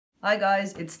Hi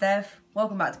guys, it's Steph.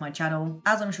 Welcome back to my channel.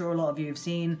 As I'm sure a lot of you have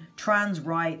seen, trans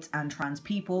rights and trans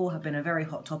people have been a very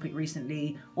hot topic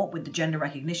recently. What with the Gender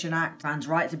Recognition Act, trans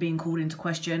rights are being called into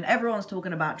question. Everyone's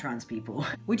talking about trans people,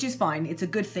 which is fine. It's a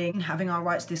good thing having our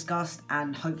rights discussed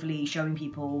and hopefully showing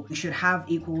people we should have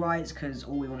equal rights because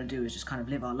all we want to do is just kind of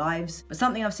live our lives. But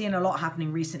something I've seen a lot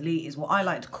happening recently is what I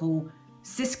like to call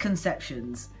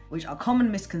Cisconceptions, which are common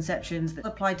misconceptions that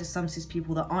apply to some cis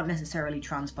people that aren't necessarily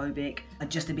transphobic, are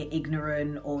just a bit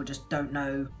ignorant or just don't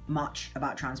know much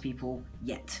about trans people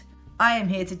yet. I am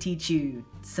here to teach you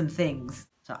some things.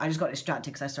 So I just got distracted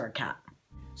because I saw a cat.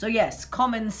 So yes,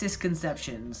 common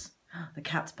cisconceptions. The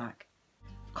cat's back.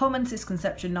 Common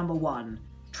cisconception number 1.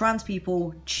 Trans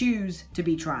people choose to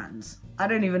be trans. I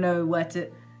don't even know where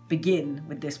to begin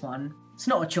with this one. It's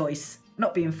not a choice.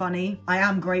 Not being funny. I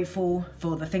am grateful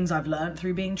for the things I've learned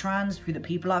through being trans, through the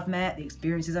people I've met, the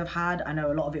experiences I've had. I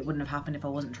know a lot of it wouldn't have happened if I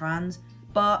wasn't trans,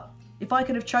 but if I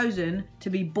could have chosen to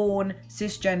be born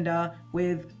cisgender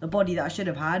with the body that I should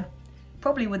have had,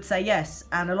 probably would say yes,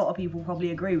 and a lot of people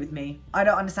probably agree with me. I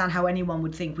don't understand how anyone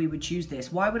would think we would choose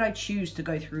this. Why would I choose to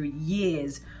go through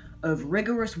years of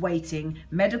rigorous waiting,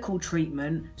 medical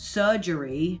treatment,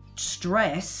 surgery,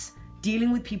 stress,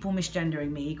 dealing with people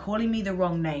misgendering me, calling me the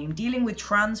wrong name, dealing with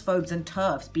transphobes and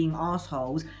TERFs being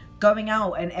assholes, going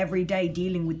out and every day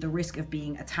dealing with the risk of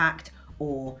being attacked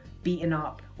or beaten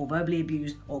up or verbally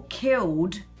abused or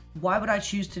killed? Why would I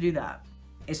choose to do that?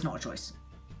 It's not a choice.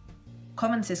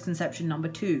 Common misconception number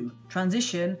 2.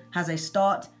 Transition has a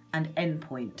start and end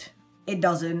point. It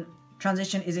doesn't.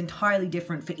 Transition is entirely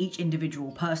different for each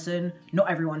individual person. Not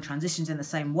everyone transitions in the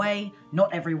same way.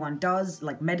 Not everyone does,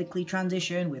 like medically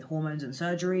transition with hormones and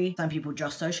surgery. Some people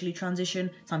just socially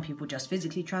transition. Some people just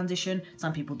physically transition.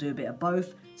 Some people do a bit of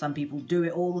both. Some people do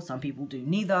it all. Some people do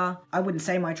neither. I wouldn't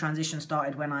say my transition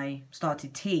started when I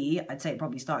started T. I'd say it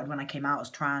probably started when I came out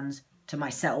as trans to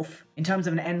myself. In terms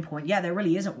of an endpoint, yeah, there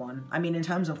really isn't one. I mean, in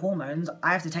terms of hormones,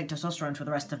 I have to take testosterone for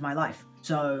the rest of my life.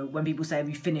 So when people say, have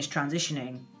you finished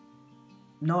transitioning?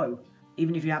 No.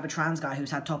 Even if you have a trans guy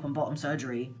who's had top and bottom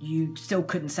surgery, you still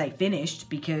couldn't say finished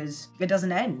because it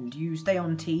doesn't end. You stay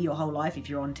on T your whole life if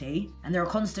you're on T. And there are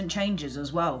constant changes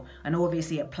as well. And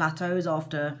obviously it plateaus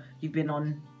after you've been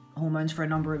on hormones for a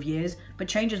number of years, but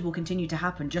changes will continue to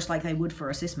happen just like they would for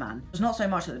a cis man. It's not so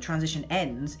much that the transition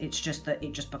ends, it's just that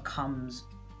it just becomes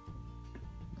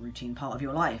a routine part of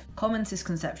your life. Common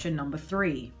misconception number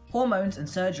 3. Hormones and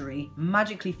surgery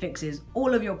magically fixes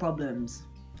all of your problems.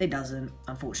 It doesn't,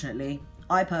 unfortunately.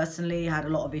 I personally had a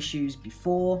lot of issues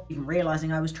before even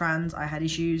realizing I was trans. I had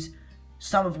issues,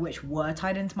 some of which were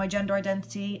tied into my gender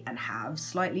identity and have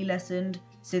slightly lessened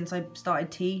since I started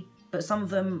T, but some of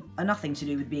them are nothing to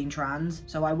do with being trans,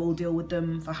 so I will deal with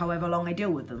them for however long I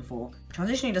deal with them for.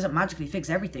 Transitioning doesn't magically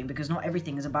fix everything because not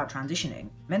everything is about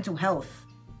transitioning. Mental health,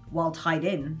 while tied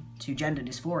in to gender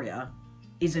dysphoria,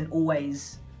 isn't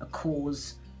always a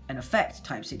cause and effect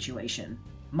type situation.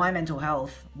 My mental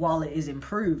health, while it is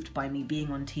improved by me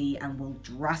being on T and will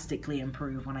drastically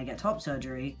improve when I get top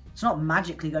surgery, it's not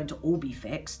magically going to all be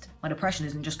fixed. My depression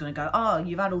isn't just going to go, oh,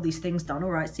 you've had all these things done,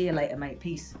 alright, see you later mate,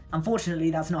 peace.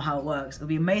 Unfortunately, that's not how it works. It would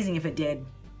be amazing if it did,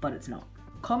 but it's not.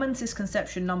 Common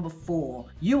misconception number 4.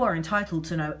 You are entitled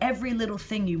to know every little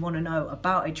thing you want to know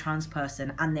about a trans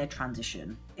person and their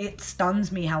transition. It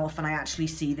stuns me how often I actually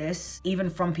see this,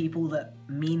 even from people that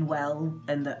mean well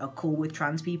and that are cool with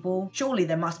trans people. Surely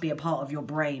there must be a part of your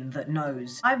brain that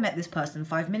knows, I've met this person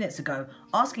 5 minutes ago,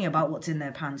 asking about what's in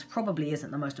their pants probably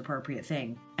isn't the most appropriate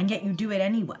thing, and yet you do it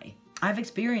anyway. I've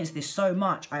experienced this so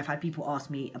much. I've had people ask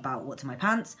me about what's in my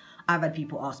pants, I've had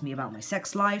people ask me about my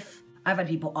sex life, I've had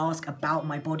people ask about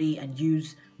my body and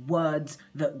use words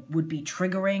that would be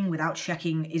triggering without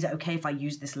checking, is it okay if I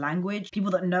use this language? People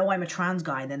that know I'm a trans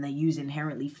guy, then they use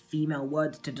inherently female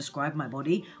words to describe my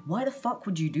body. Why the fuck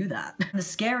would you do that? The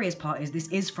scariest part is this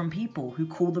is from people who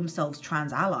call themselves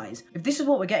trans allies. If this is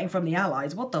what we're getting from the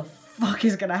allies, what the fuck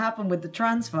is gonna happen with the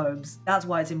transphobes? That's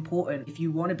why it's important, if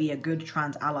you want to be a good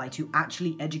trans ally, to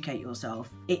actually educate yourself.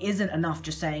 It isn't enough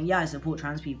just saying, yeah, I support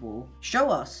trans people.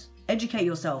 Show us. Educate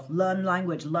yourself, learn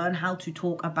language, learn how to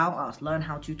talk about us, learn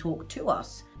how to talk to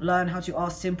us, learn how to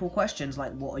ask simple questions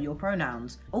like, what are your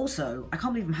pronouns? Also, I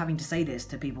can't believe I'm having to say this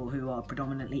to people who are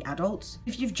predominantly adults.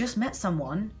 If you've just met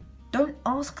someone, don't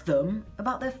ask them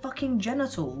about their fucking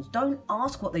genitals. Don't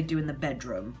ask what they do in the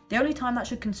bedroom. The only time that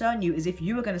should concern you is if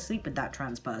you are going to sleep with that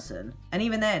trans person. And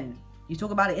even then, you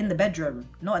talk about it in the bedroom,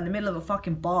 not in the middle of a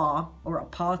fucking bar or a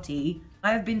party.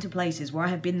 I have been to places where I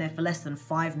have been there for less than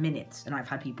 5 minutes and I've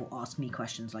had people ask me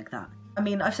questions like that. I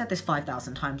mean, I've said this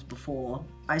 5,000 times before.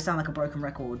 I sound like a broken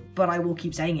record, but I will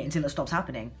keep saying it until it stops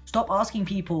happening. Stop asking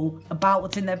people about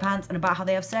what's in their pants and about how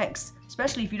they have sex,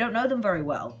 especially if you don't know them very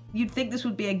well. You'd think this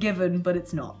would be a given, but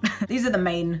it's not. These are the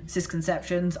main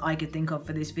Cisconceptions I could think of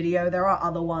for this video. There are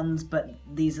other ones, but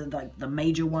these are like the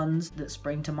major ones that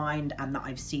spring to mind and that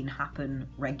I've seen happen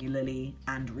regularly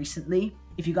and recently.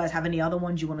 If you guys have any other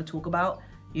ones you want to talk about,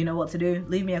 you know what to do.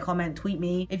 Leave me a comment, tweet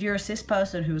me. If you're a cis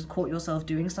person who has caught yourself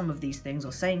doing some of these things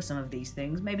or saying some of these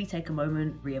things, maybe take a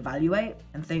moment, reevaluate,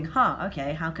 and think,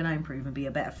 okay, how can I improve and be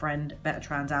a better friend, better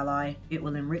trans ally? It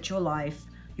will enrich your life.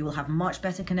 You will have much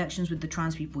better connections with the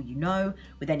trans people you know,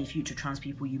 with any future trans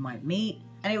people you might meet,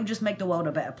 and it will just make the world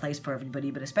a better place for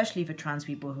everybody, but especially for trans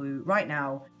people who, right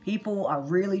now, people are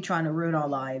really trying to ruin our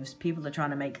lives. People are trying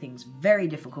to make things very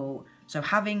difficult. So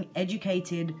having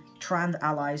educated trans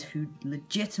allies who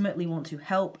legitimately want to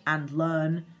help and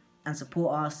learn and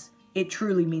support us, it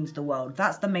truly means the world.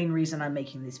 That's the main reason I'm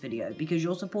making this video, because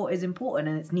your support is important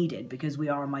and it's needed because we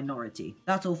are a minority.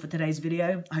 That's all for today's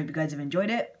video. I hope you guys have enjoyed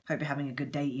it. Hope you're having a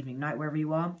good day, evening, night, wherever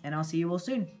you are, and I'll see you all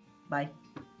soon. Bye.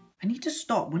 I need to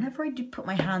stop. Whenever I do put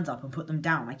my hands up and put them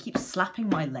down, I keep slapping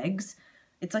my legs.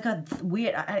 It's like a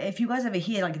weird, if you guys ever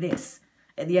hear like this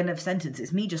at the end of a sentence,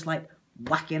 it's me just like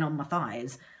whacking on my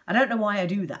thighs. I don't know why I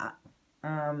do that.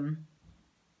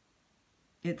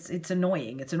 It's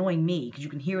annoying. It's annoying me because you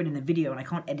can hear it in the video and I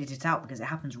can't edit it out because it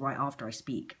happens right after I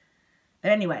speak.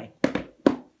 But anyway,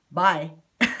 bye.